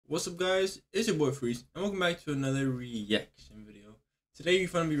What's up, guys? It's your boy Freeze, and welcome back to another reaction video. Today we're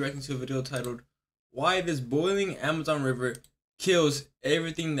going to be reacting to a video titled "Why This Boiling Amazon River Kills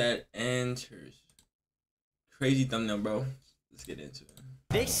Everything That Enters." Crazy thumbnail, bro. Let's get into it.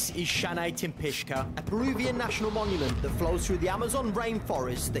 This is 𝐥𝐤𝐤𝐞, a Peruvian national monument that flows through the Amazon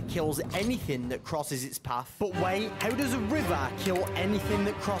rainforest that kills anything that crosses its path. But wait, how does a river kill anything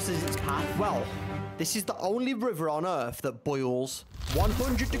that crosses its path? Well, this is the only river on Earth that boils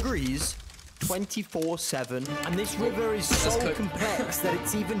 100 degrees 24/7, and this river is so complex that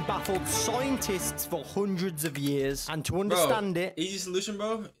it's even baffled scientists for hundreds of years. And to understand it, easy solution,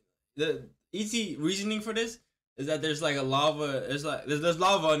 bro. The easy reasoning for this is that there's like a lava. There's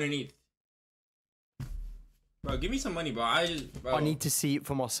lava underneath. Bro, give me some money, bro. I need to see it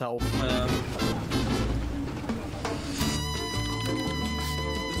for myself.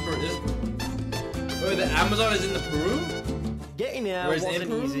 Wait, the Amazon is in the Peru? Getting here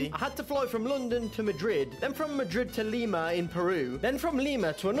wasn't easy. I had to fly from London to Madrid, then from Madrid to Lima in Peru, then from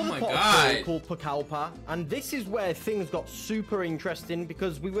Lima to another part of Peru called Pucallpa. And this is where things got super interesting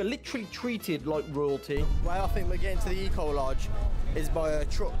because we were literally treated like royalty. Well, I think we're getting to the Eco Lodge is by a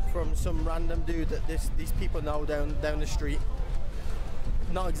truck from some random dude that these people know down the street.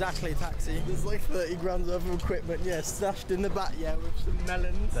 Not exactly a taxi. There's like 30 grams worth of equipment, yeah, stashed in the back, yeah, with some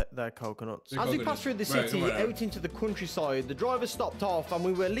melons. They're coconuts. As we passed through the city, out into the countryside, the driver stopped off and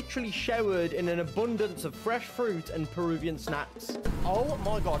we were literally showered in an abundance of fresh fruit and Peruvian snacks. Oh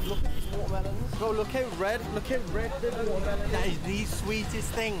my god, look at these watermelons. Bro, look how red the watermelon. That is the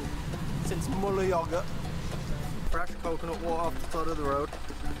sweetest thing since Muller yogurt. Fresh coconut water off the side of the road.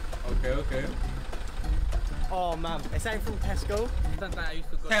 Okay. Oh man, it's ain't from Tesco. Sometimes I used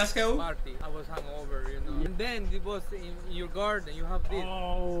to go to party. I was hungover, you know. And then it was in your garden. You have this.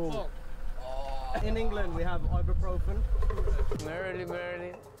 Oh. In England, we have ibuprofen. Merrily,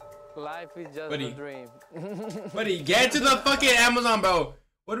 life is just a dream. Buddy, get to the fucking Amazon, bro.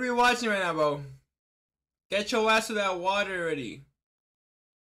 What are we watching right now, bro? Get your ass to that water already.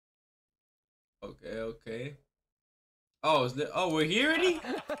 Okay. Oh, we're here already?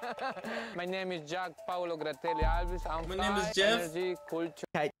 My name is 𝐥𝐤𝐤𝐞. My name is Jeff.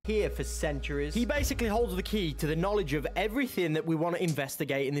 Here for centuries. He basically holds the key to the knowledge of everything that we want to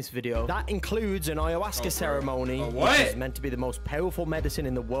investigate in this video. That includes an ayahuasca ceremony, which is meant to be the most powerful medicine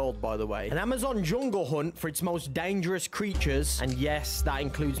in the world, by the way. An Amazon jungle hunt for its most dangerous creatures. And yes, that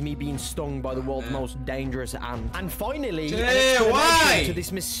includes me being stung by the world's most dangerous ant. And finally, an explanation to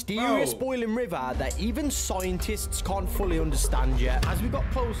this mysterious boiling river that even scientists can't fully understand yet. As we got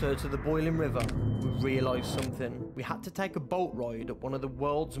closer to the boiling river, we realized something. We had to take a boat ride up one of the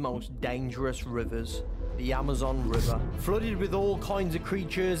world's most dangerous rivers, the Amazon River. Flooded with all kinds of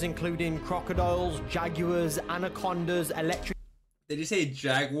creatures, including crocodiles, jaguars, anacondas, electric... Did you say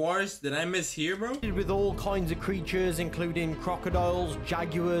jaguars? Did I mishear, bro? With all kinds of creatures, including crocodiles,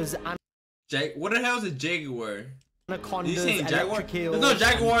 jaguars, and... What the hell is a jaguar? Anacondas, electric eels, there's no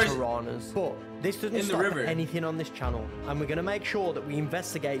jaguars, piranhas. But this doesn't stop anything on this channel, and we're going to make sure that we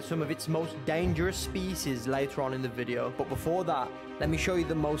investigate some of its most dangerous species later on in the video. But before that, let me show you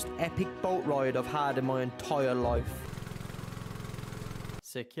the most epic boat ride I've had in my entire life.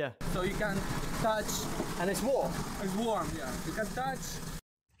 Sick, yeah. So you can touch, and it's warm. It's warm, yeah. You can touch.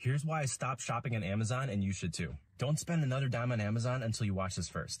 Here's why I stopped shopping on Amazon, and you should too. Don't spend another dime on Amazon until you watch this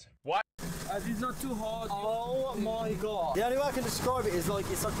first. What? It's not too hot. Oh my god. The only way I can describe it is like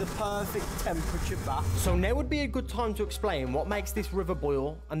it's like the perfect temperature bath. So now would be a good time to explain what makes this river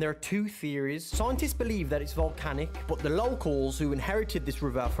boil, and there are two theories. Scientists believe that it's volcanic, but the locals who inherited this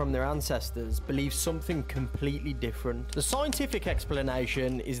river from their ancestors believe something completely different. The scientific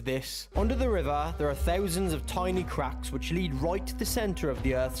explanation is this. Under the river, there are thousands of tiny cracks which lead right to the center of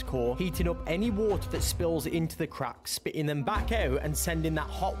the Earth's core, heating up any water that spills into the cracks, spitting them back out and sending that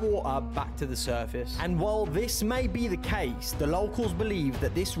hot water back to the surface. And while this may be the case, the locals believe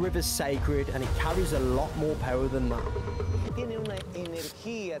that this river's sacred and it carries a lot more power than that. Tiene una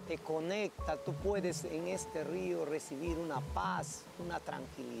energía, te conecta, tú puedes en este río recibir una paz, una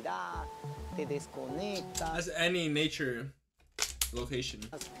tranquilidad, te desconecta. As any nature location.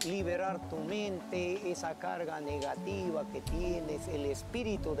 Liberar tu mente, esa carga negativa que tienes, el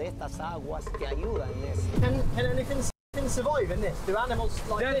espíritu de estas aguas te ayuda en eso. Can anything survive in this? Do animals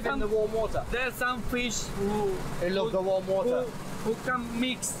live in the warm water? There's some fish who love the warm water. Who can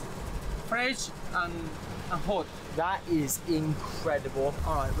mix fresh and hot. That is incredible.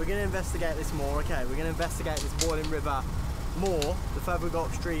 Alright, we're going to investigate this more, okay? We're going to investigate this boiling river more. The further we go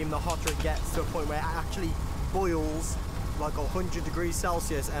upstream, the hotter it gets, to a point where it actually boils like 100 degrees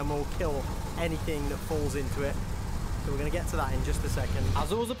Celsius and will kill anything that falls into it. So we're going to get to that in just a second.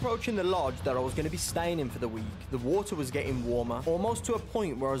 As I was approaching the lodge that I was going to be staying in for the week, the water was getting warmer, almost to a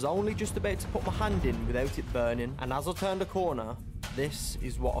point where I was only just about to put my hand in without it burning. And as I turned a corner, this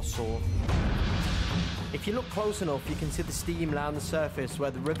is what I saw. If you look close enough, you can see the steam around the surface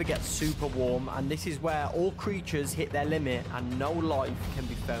where the river gets super warm, and this is where all creatures hit their limit and no life can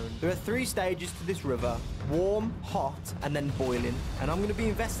be found. There are 3 stages to this river: warm, hot, and then boiling. And I'm going to be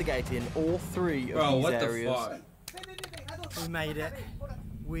investigating all 3 of these areas. Bro, what the fuck? We made it.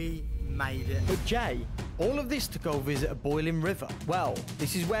 We made it. But Jay, all of this to go visit a boiling river. Well,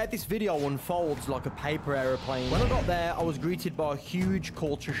 this is where this video unfolds like a paper aeroplane. When I got there, I was greeted by a huge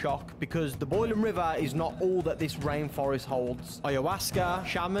culture shock because the boiling river is not all that this rainforest holds. Ayahuasca,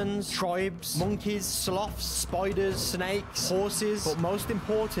 shamans, tribes, monkeys, sloths, spiders, snakes, horses, but most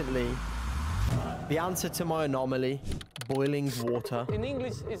importantly, the answer to my anomaly: boiling water. In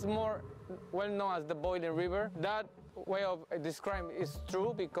English, it's more well known as the boiling river. That way of describing is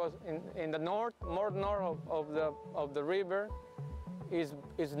true because in the north, more north of the river is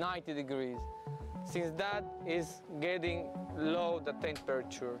 90 degrees. Since that is getting low, the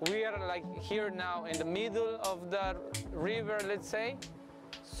temperature. We are like here now in the middle of the river, let's say.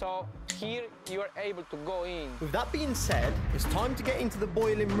 So here you are able to go in. With that being said, it's time to get into the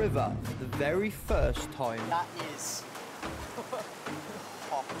boiling river for the very first time. That is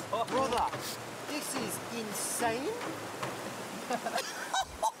hot. Oh, brother, this is insane.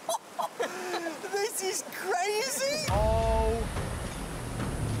 This is crazy. Oh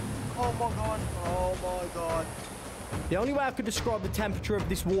my god. Oh my god. The only way I could describe the temperature of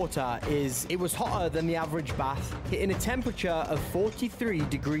this water is it was hotter than the average bath, hitting a temperature of 43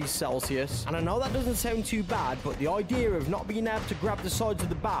 degrees Celsius. And I know that doesn't sound too bad, but the idea of not being able to grab the sides of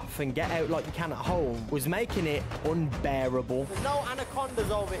the bath and get out like you can at home was making it unbearable. There's no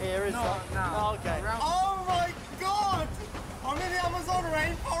anacondas over here, is there? No. Oh, okay. Oh my god! I'm in the Amazon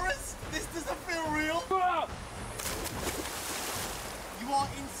rainforest. This doesn't feel real. You are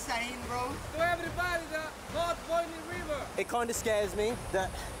insane, bro. To everybody, the hot boiling river. It kind of scares me that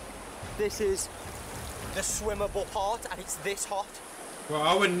this is the swimmable part and it's this hot. Bro,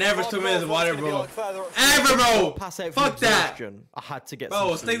 I would never swim in this water, bro. Ever, bro. Fuck that. I had to get.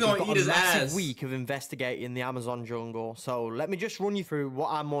 Bro, Snake don't eat his ass. Week of investigating the Amazon jungle. So let me just run you through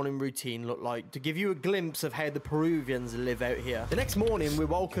what our morning routine looked like to give you a glimpse of how the Peruvians live out here. The next morning, we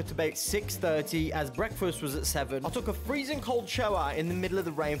woke up at about 6:30 as breakfast was at 7. I took a freezing cold shower in the middle of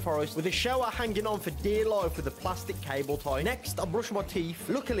the rainforest with a shower hanging on for dear life with a plastic cable tie. Next, I brushed my teeth.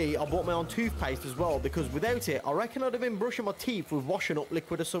 Luckily, I bought my own toothpaste as well because without it, I reckon I'd have been brushing my teeth with washing up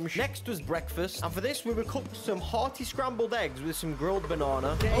liquid or some shit. Next was breakfast, and for this we cooked some hearty scrambled eggs with some grilled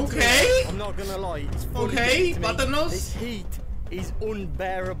banana. Okay. I'm not gonna lie, it's okay. Butternuts. This heat is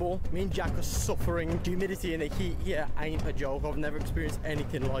unbearable. Me and Jack are suffering. Humidity and the heat here ain't a joke. I've never experienced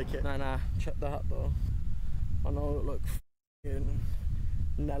anything like it. Nah, check that though. I know I look like f***ing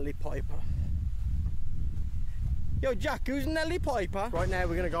Nelly Piper. Yo, Jack, who's Nelly Piper? Right now,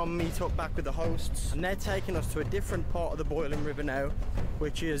 we're gonna go and meet up back with the hosts, and they're taking us to a different part of the boiling river now,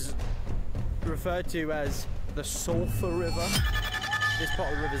 which is referred to as the Sulphur River. This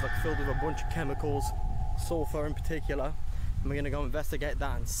part of the river is like filled with a bunch of chemicals, sulfur in particular. And we're gonna go investigate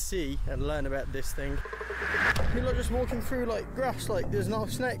that and see and learn about this thing. People are just walking through like grass, like there's no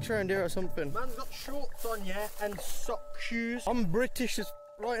snakes around here or something. Man's got shorts on, yeah, and sock shoes. I'm British as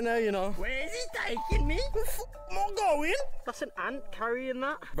right now, you know. Where is he taking me? Where the fuck am I going? That's an ant carrying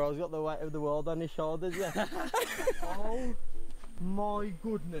that. Bro's got the weight of the world on his shoulders, yeah. Oh my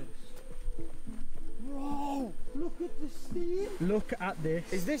goodness. Bro, look at the steam. Look at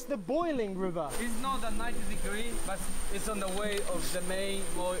this. Is this the boiling river? It's not at 90 degrees, but it's on the way of the main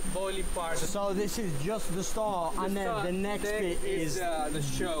boiling part. So this is just the start, and then the next bit is the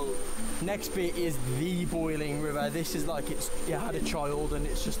show. Next bit is the boiling river. This is like you had a child, and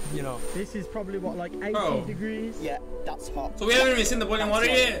it's just, you know. This is probably what, like 80 degrees? Yeah, that's hot. So we haven't even seen the boiling water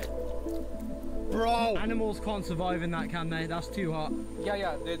yet. Bro! Animals can't survive in that, can they? That's too hot.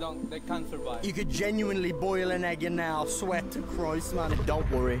 Yeah, they can't survive. You could genuinely boil an egg in now, sweat to Christ, man.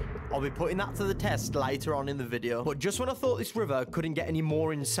 Don't worry, I'll be putting that to the test later on in the video. But just when I thought this river couldn't get any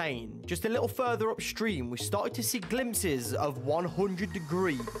more insane, just a little further upstream, we started to see glimpses of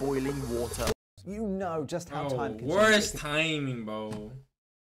 100-degree boiling water. You know just how time consuming. Worst timing, bro.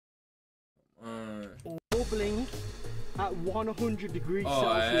 Bubbling at 100 degrees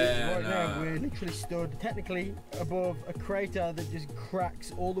Celsius right now. We're literally stood technically above a crater that just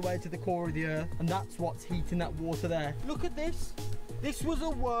cracks all the way to the core of the earth, and that's what's heating that water there. Look at this. This was a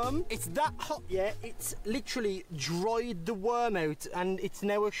worm. It's that hot, yeah. It's literally dried the worm out, and it's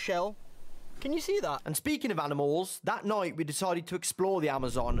now a shell. Can you see that? And speaking of animals, that night we decided to explore the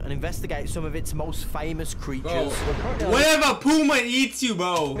Amazon and investigate some of its most famous creatures. Whatever puma eats you,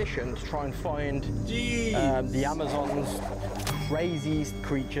 bro. Mission to try and find the Amazon's craziest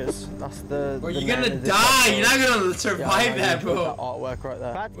creatures. That's the. Bro, you're gonna die. You're not gonna survive that, bro. That artwork right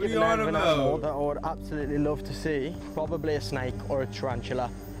there. What are you on about? That I would absolutely love to see. Probably a snake or a tarantula.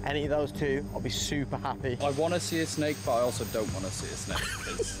 Any of those two, I'll be super happy. I want to see a snake, but I also don't want to see a snake,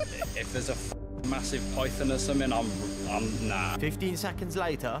 because if there's a massive python or something, I'm nah. 15 seconds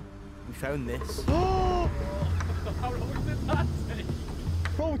later, we found this. How long did that take?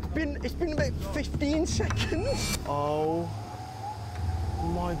 Bro, it's been about 15 seconds. Oh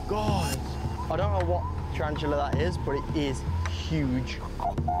my god. I don't know what tarantula that is, but it is huge.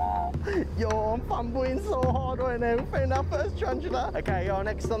 Yo, I'm fanboying so hard right now. Found our first tarantula. Okay, yo,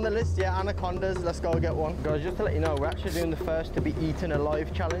 next on the list, yeah, anacondas. Let's go get one. Guys, just to let you know, we're actually doing the first to be eaten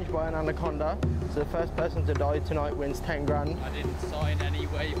alive challenge by an anaconda. So the first person to die tonight wins 10 grand. I didn't sign any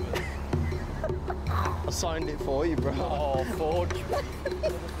waivers. I signed it for you, bro. Oh, forge.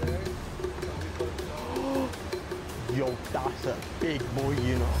 Yo, that's a big boy,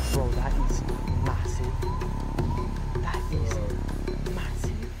 you know. Bro, that is massive. That is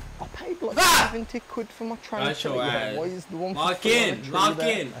massive. I paid like 70 quid for my tarantula. Why is the one lock in, lock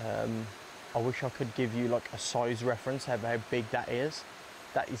in. I wish I could give you like a size reference of how big that is.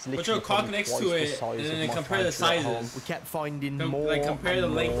 That is literally. Put your cock next to it and then compare the sizes. We kept finding more. Like compare the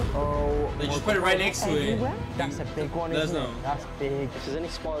length. Oh, like just put it right next to it. That's a big one, isn't it? That's big. If there's any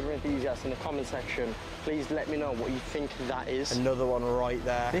spider enthusiasts in the comment section, please let me know what you think that is. Another one right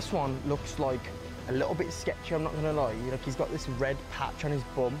there. This one looks like a little bit sketchy, I'm not gonna lie. Like he's got this red patch on his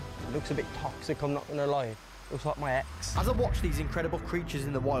bum. It looks a bit toxic, I'm not gonna lie. Looks like my ex. As I watched these incredible creatures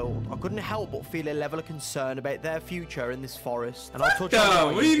in the wild, I couldn't help but feel a level of concern about their future in this forest. And I'll touch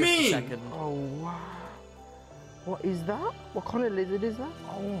on what do you mean? A second. Oh wow. What is that? What kind of lizard is that?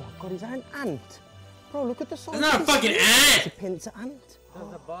 Oh my god, is that an ant? Bro, look at the size. It's not a fucking ant! It's a pincer ant.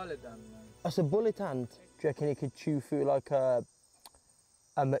 That's a bullet ant, man. That's a bullet ant. Do you reckon it could chew through like a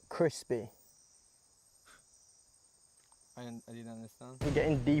McCrispy? I didn't understand. We're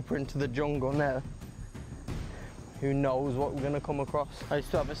getting deeper into the jungle now. Who knows what we're going to come across. I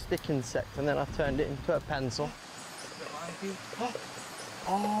used to have a stick insect and then I turned it into a pencil.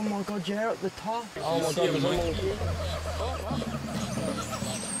 Oh my god, yeah, at the top. Oh my god, there's a monkey.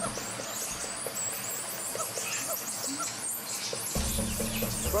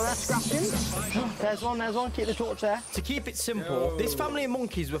 Bro, that's scratching. There's one. Keep the torch there. To keep it simple, this family of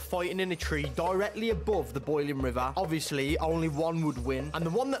monkeys were fighting in a tree directly above the boiling river. Obviously, only one would win, and the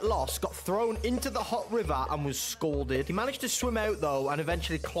one that lost got thrown into the hot river and was scalded. He managed to swim out, though, and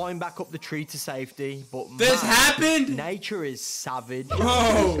eventually climb back up the tree to safety, but this happened? Nature is savage.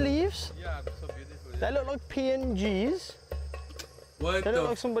 Bro. These leaves? Yeah, so beautiful. They look like PNGs. What they look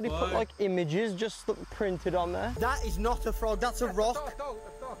like somebody put like images just printed on there. That is not a frog, that's a rock.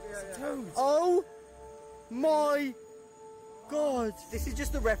 Oh my god. This is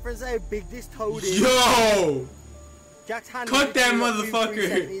just a reference to how big this toad is. Yo! Jack's hand cut that motherfucker. 3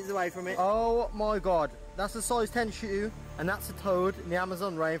 centimeters away from it. Oh my god. That's a size 10 shoe, and that's a toad in the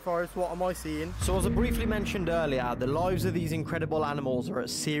Amazon rainforest. What am I seeing? So as I briefly mentioned earlier, the lives of these incredible animals are at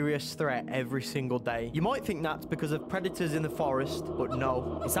serious threat every single day. You might think that's because of predators in the forest, but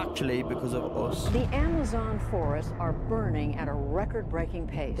no, it's actually because of us. The Amazon forests are burning at a record-breaking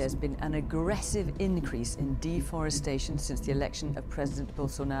pace. There's been an aggressive increase in deforestation since the election of President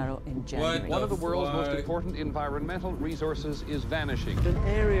Bolsonaro in January. One of the world's most important environmental resources is vanishing. An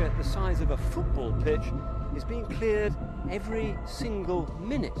area the size of a football pitch is being cleared every single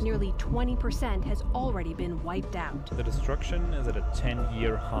minute. Nearly 20% has already been wiped out. The destruction is at a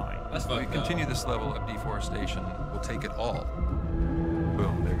 10-year high. If we continue this level of deforestation, we'll take it all.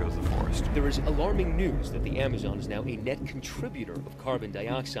 Boom, there goes the forest. There is alarming news that the Amazon is now a net contributor of carbon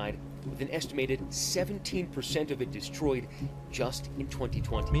dioxide, with an estimated 17% of it destroyed just in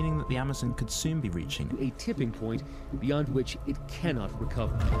 2020. Meaning that the Amazon could soon be reaching a tipping point beyond which it cannot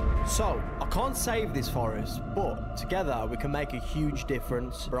recover. So, I can't save this forest, but together we can make a huge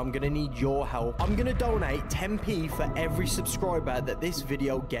difference. But I'm gonna need your help. I'm gonna donate 10p for every subscriber that this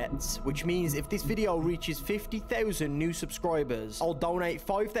video gets, which means if this video reaches 50,000 new subscribers, I'll donate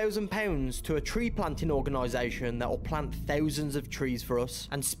 £5,000 to a tree planting organisation that will plant thousands of trees for us.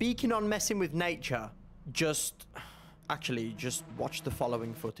 And speaking on messing with nature, just watch the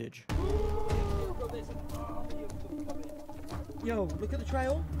following footage. Yo, look at the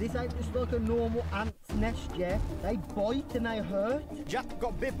trail. This ain't just like a normal ant's nest, yeah? They bite and they hurt. Jack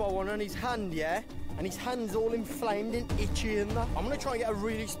got bit by one on his hand, yeah? And his hand's all inflamed and itchy and that. I'm gonna try and get a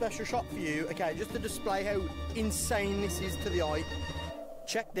really special shot for you, okay, just to display how insane this is to the eye.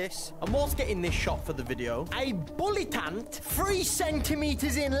 Check this. I'm also getting this shot for the video. A bullet ant, 3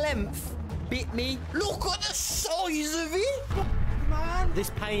 centimeters in length, bit me. Look at the size of it, man.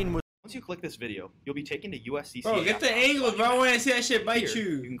 This pain was. Once you click this video, you'll be taken to USCCA. Bro, get the angles, bro. I want to see that shit bite Here,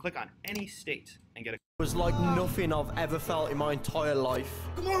 you. You can click on any state and get a. It was like nothing I've ever felt in my entire life.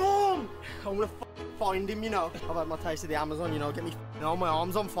 Come on! I'm gonna find him, you know. I've had my taste of the Amazon, you know. Get me, you know, my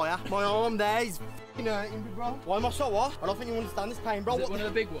arm's on fire. My arm there is hurting me, bro. Why am I so what? I don't think you understand this pain, bro. Is it one of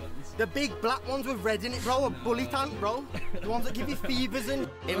the big ones? The big black ones with red in it, bro. A bullet ant, bro. The ones that give you fevers and.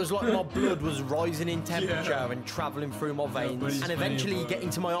 It was like my blood was rising in temperature and travelling through my veins, and eventually getting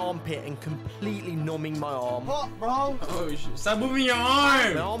to my armpit and completely numbing my arm. What, bro? Oh shit! Stop moving your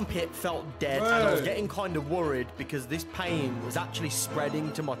arm. My armpit felt dead, and I was getting kind of worried because this pain was actually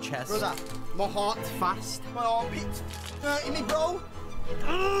spreading to my chest. Brother, my heart's fast. My armpit's hurting me, bro.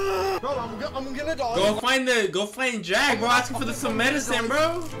 Bro, I'm gonna die. Go find Jack, bro. Ask him for some medicine,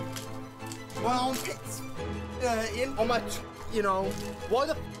 bro. My armpit's hurting. I'm like, you know, why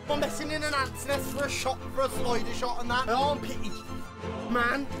the f am I messing in an ant's nest for a slider shot and that? My armpit is,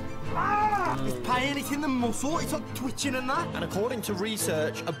 man. It's pain, it's in the muscle, it's like twitching and that. And according to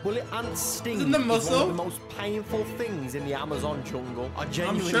research, a bullet ant sting is one of the most painful things in the Amazon jungle. I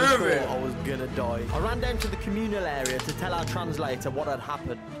genuinely thought I was gonna die. I ran down to the communal area to tell our translator what had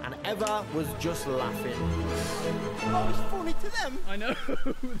happened, and Eva was just laughing. Oh, it's funny to them. I know,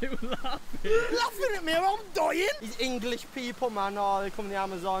 they were laughing. Laughing at me, I'm dying. These English people, man, oh, they come to the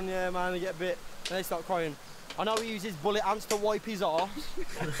Amazon, yeah, man, they get a bit, and they start crying. I know he uses bullet ants to wipe his arse.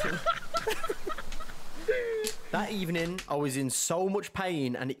 That evening, I was in so much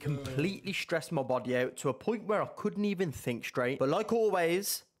pain and it completely stressed my body out to a point where I couldn't even think straight. But like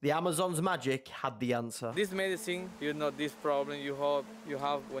always, the Amazon's magic had the answer. This medicine, you know, this problem you have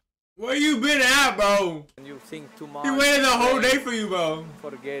when where you been at, bro? When you think too much. He waited the whole day for you, bro.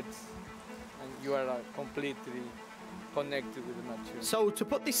 Forgets, and you are completely connected with the nature. So to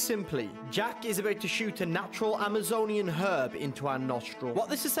put this simply, Jack is about to shoot a natural Amazonian herb into our nostril. What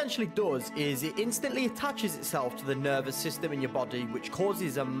this essentially does is it instantly attaches itself to the nervous system in your body, which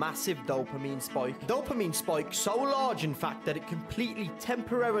causes a massive dopamine spike. Dopamine spike so large, in fact, that it completely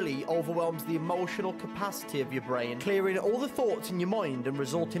temporarily overwhelms the emotional capacity of your brain, clearing all the thoughts in your mind and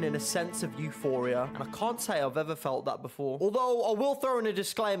resulting in a sense of euphoria. And I can't say I've ever felt that before. Although I will throw in a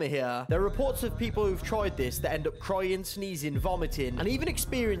disclaimer here. There are reports of people who've tried this that end up crying, sneezing, vomiting, and even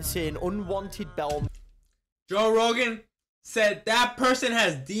experiencing unwanted bowel. Joe Rogan said that person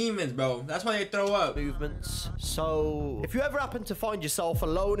has demons, bro. That's why they throw up. Movements. So, if you ever happen to find yourself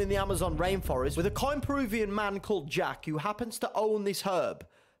alone in the Amazon rainforest with a kind Peruvian man called Jack who happens to own this herb,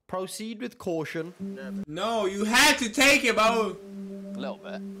 proceed with caution. No, you had to take it, bro. A little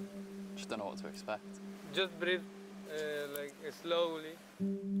bit. Just don't know what to expect. Just breathe like slowly.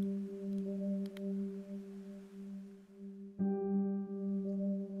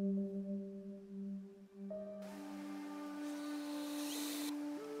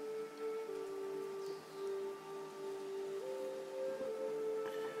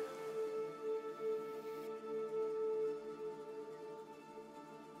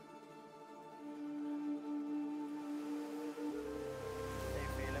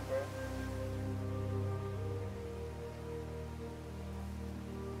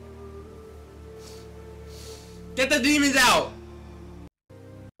 Get the demons out!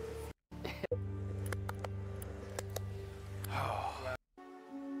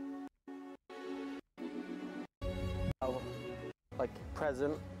 Like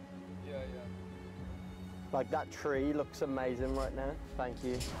present. Yeah. Like that tree looks amazing right now. Thank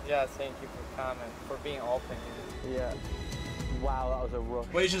you. Yeah, thank you for coming, for being open. Yeah. Wow, that was a rush.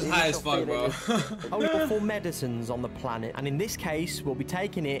 Well, he's just high as fuck, bro. Only 4 medicines on the planet, and in this case, we'll be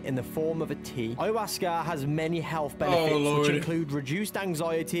taking it in the form of a tea. Ayahuasca has many health benefits, which include reduced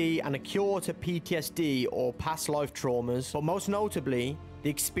anxiety and a cure to PTSD or past life traumas. But most notably,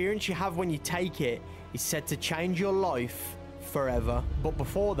 the experience you have when you take it is said to change your life forever. But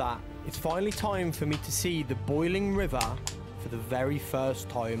before that, it's finally time for me to see the boiling river for the very first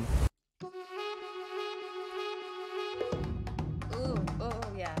time.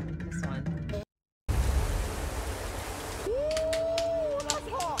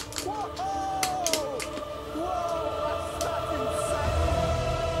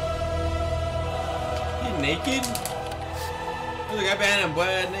 Naked? Look, I got behind him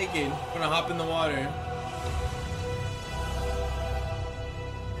butt naked. Gonna hop in the water.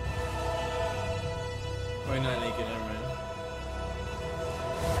 Probably not naked, man.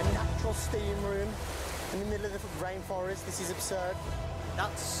 A natural steam room in the middle of the rainforest. This is absurd.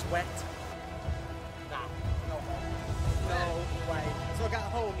 That's sweat. Nah, no way. So like at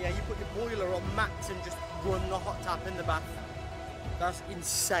home, yeah, you put your boiler on max and just run the hot tap in the bath. That's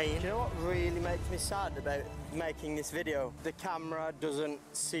insane. Do you know what really makes me sad about making this video? The camera doesn't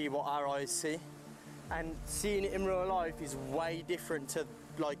see what our eyes see. And seeing it in real life is way different to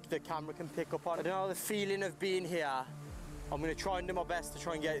like the camera can pick up on. I don't know the feeling of being here. I'm gonna try and do my best to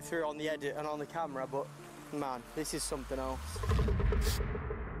try and get it through on the edit and on the camera, but man, this is something else.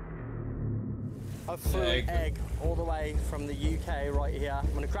 I flew an egg all the way from the UK right here.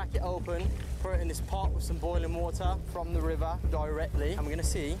 I'm gonna crack it open, put it in this pot with some boiling water from the river directly. I'm gonna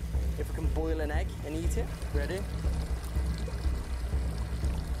see if we can boil an egg and eat it. Ready?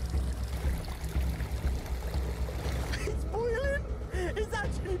 It's boiling! It's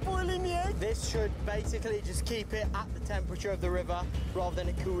actually boiling the egg! This should basically just keep it at the temperature of the river rather than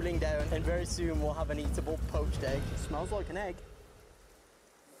it cooling down, and very soon we'll have an eatable poached egg. It smells like an egg.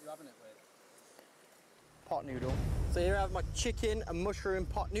 What are you having it with? Pot noodle. So here I have my chicken and mushroom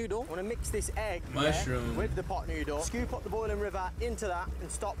pot noodle. I want to mix this egg with the pot noodle, scoop up the boiling river into that and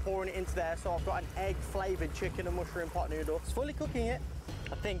stop pouring it into there, so I've got an egg flavoured chicken and mushroom pot noodle. It's fully cooking it.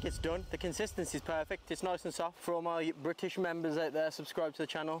 I think it's done. The consistency is perfect. It's nice and soft. For all my British members out there, subscribe to the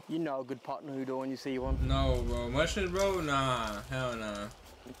channel. You know a good pot noodle when you see one. No, bro. Mushroom, bro? Nah. Hell nah.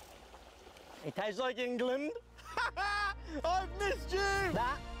 It tastes like England. I've missed you.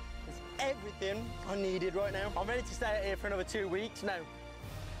 That is everything I needed right now. I'm ready to stay out here for another 2 weeks now.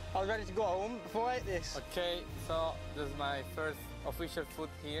 I was ready to go home before I ate this. Okay, so this is my first official food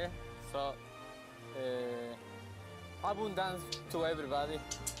here. So, I won't dance to everybody.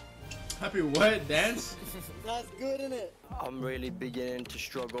 Happy what? Dance? That's good, isn't it? I'm really beginning to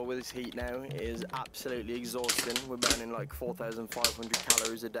struggle with this heat now. It is absolutely exhausting. We're burning like 4,500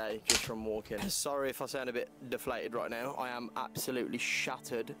 calories a day just from walking. Sorry if I sound a bit deflated right now. I am absolutely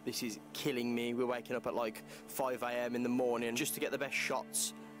shattered. This is killing me. We're waking up at like 5 AM in the morning just to get the best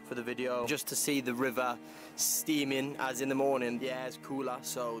shots for the video, just to see the river steaming as in the morning. The air's cooler,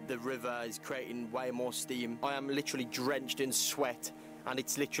 so the river is creating way more steam. I am literally drenched in sweat, and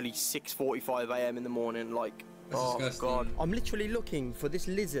it's literally 6:45 AM in the morning. Like, oh God. I'm literally looking for this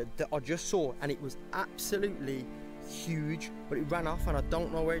lizard that I just saw, and it was absolutely huge, but it ran off and I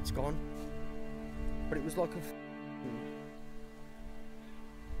don't know where it's gone. But it was like a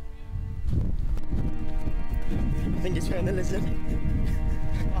I think it's found the lizard.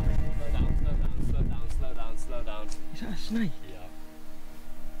 Is that a snake? Yeah.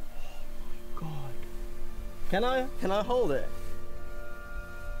 Oh my God. Can I hold it?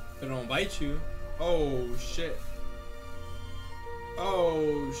 They don't bite you. Oh shit.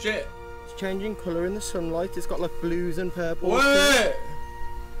 Oh shit. It's changing colour in the sunlight. It's got like blues and purples. What?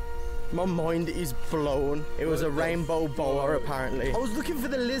 My mind is blown. It was a rainbow boa apparently. I was looking for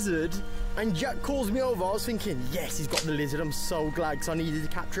the lizard and Jack calls me over. I was thinking, yes, he's got the lizard. I'm so glad because I needed to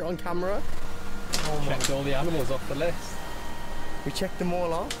capture it on camera. Oh, checked all the animals off the list. We checked them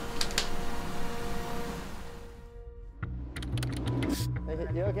all off.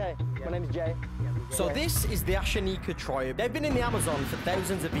 You okay? My name's Jay. So this is the 𝐥𝐤𝐤𝐞 tribe. They've been in the Amazon for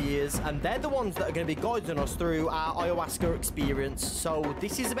thousands of years, and they're the ones that are going to be guiding us through our ayahuasca experience. So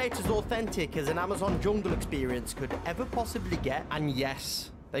this is about as authentic as an Amazon jungle experience could ever possibly get. And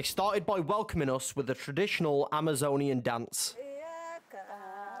yes, they started by welcoming us with a traditional Amazonian dance.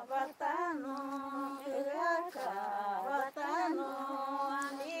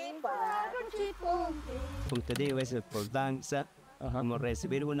 Today es por danza, como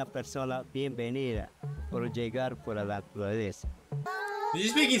recibir una persona bienvenida por llegar por la naturaleza. Did you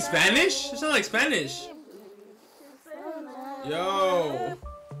speak in Spanish? It sounds like Spanish. Yo.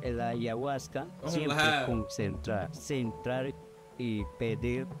 El ayahuasca siempre concentrar, centrar y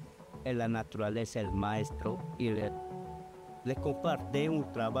pedir en la naturaleza el maestro y le comparte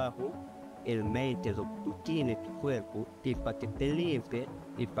un trabajo, el mente, lo que tú tienes en tu cuerpo, y para que te limpie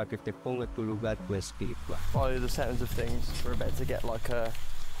y para que te ponga en tu lugar tu espiritual. By the sounds of things, we're about to get like a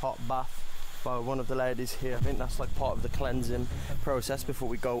hot bath by one of the ladies here. I think that's like part of the cleansing process before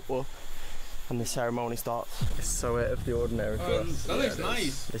we go up and the ceremony starts. It's so out of the ordinary for us. That looks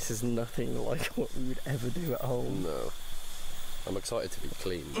nice. This is nothing like what we would ever do at home. No. I'm excited to be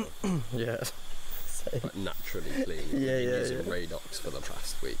clean. Yeah. like, naturally clean. Using Radox for the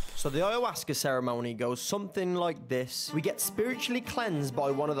past week. So the ayahuasca ceremony goes something like this. We get spiritually cleansed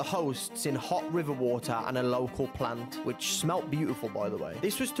by one of the hosts in hot river water and a local plant, which smelt beautiful, by the way.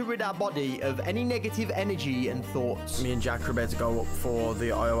 This was to rid our body of any negative energy and thoughts. Me and Jack are about to go up for the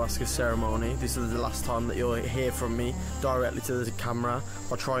ayahuasca ceremony. This is the last time that you'll hear from me directly to the camera.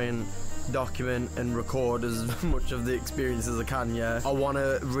 I'll try and document and record as much of the experience as I can, yeah. I want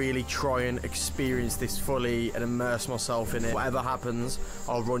to really try and experience this fully and immerse myself in it. Whatever happens,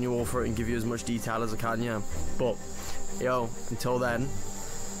 I'll run you all through it and give you as much detail as I can, yeah. But, yo, until then,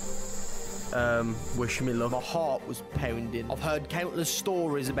 wish me luck. My heart was pounding. I've heard countless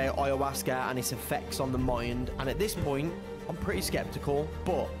stories about ayahuasca and its effects on the mind, and at this point, I'm pretty skeptical,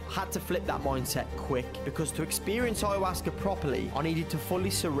 but had to flip that mindset quick, because to experience ayahuasca properly, I needed to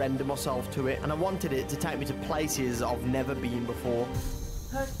fully surrender myself to it, and I wanted it to take me to places I've never been before.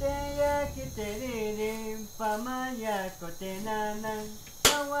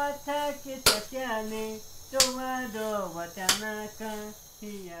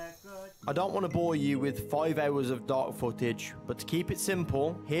 I don't want to bore you with 5 hours of dark footage, but to keep it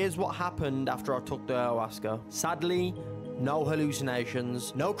simple, here's what happened after I took the ayahuasca. Sadly, no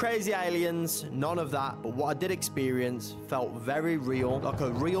hallucinations, no crazy aliens, none of that, but what I did experience felt very real, like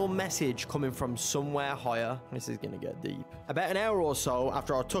a real message coming from somewhere higher. This is gonna get deep. About an hour or so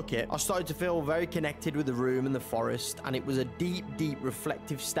after I took it, I started to feel very connected with the room and the forest, and it was a deep, deep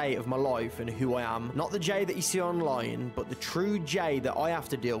reflective state of my life and who I am. Not the Jay that you see online, but the true Jay that I have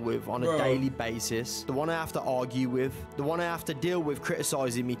to deal with on a daily basis, the one I have to argue with, the one I have to deal with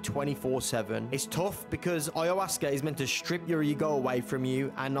criticizing me 24/7. It's tough because ayahuasca is meant to strip your ego away from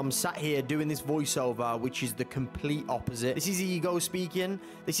you, and I'm sat here doing this voiceover, which is the complete opposite. This is ego speaking.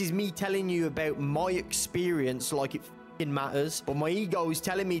 This is me telling you about my experience like it matters, but my ego is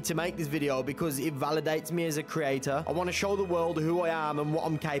telling me to make this video because it validates me as a creator. I want to show the world who I am and what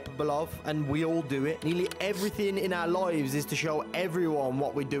I'm capable of, and we all do it. Nearly everything in our lives is to show everyone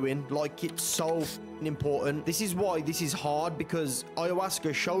what we're doing, like it's so important. This is why this is hard, because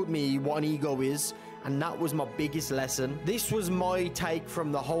ayahuasca showed me what an ego is, and that was my biggest lesson. This was my take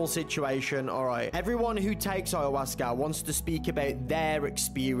from the whole situation. All right, everyone who takes ayahuasca wants to speak about their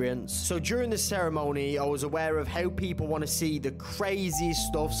experience. So during the ceremony, I was aware of how people want to see the craziest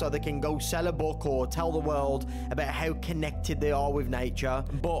stuff so they can go sell a book or tell the world about how connected they are with nature.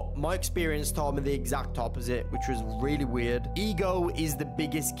 But my experience told me the exact opposite, which was really weird. Ego is the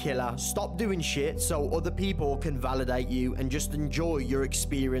biggest killer. Stop doing shit so other people can validate you and just enjoy your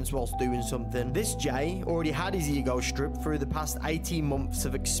experience whilst doing something. This Jay already had his ego stripped through the past 18 months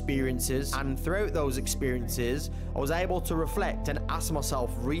of experiences, and throughout those experiences, I was able to reflect and ask myself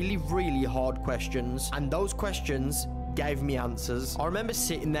really, really hard questions, and those questions gave me answers. I remember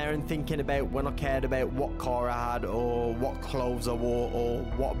sitting there and thinking about when I cared about what car I had, or what clothes I wore, or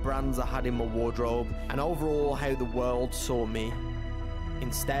what brands I had in my wardrobe, and overall how the world saw me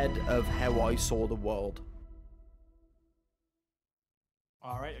instead of how I saw the world.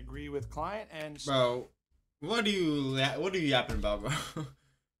 All right, agree with client. And bro, what are you yapping about, bro?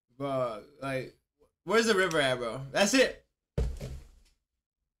 Bro, like, where's the river at, bro? That's it.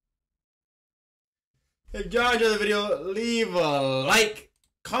 If y'all enjoyed the video, leave a like,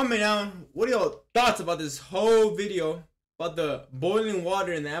 comment down what are your thoughts about this whole video about the boiling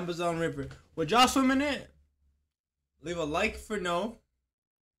water in the Amazon River. Would y'all swim in it? Leave a like for no,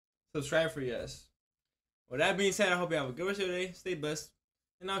 subscribe for yes. With that being said, I hope you have a good rest of your day. Stay blessed.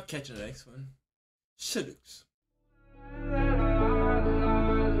 And I'll catch you in the next one. Shadooks.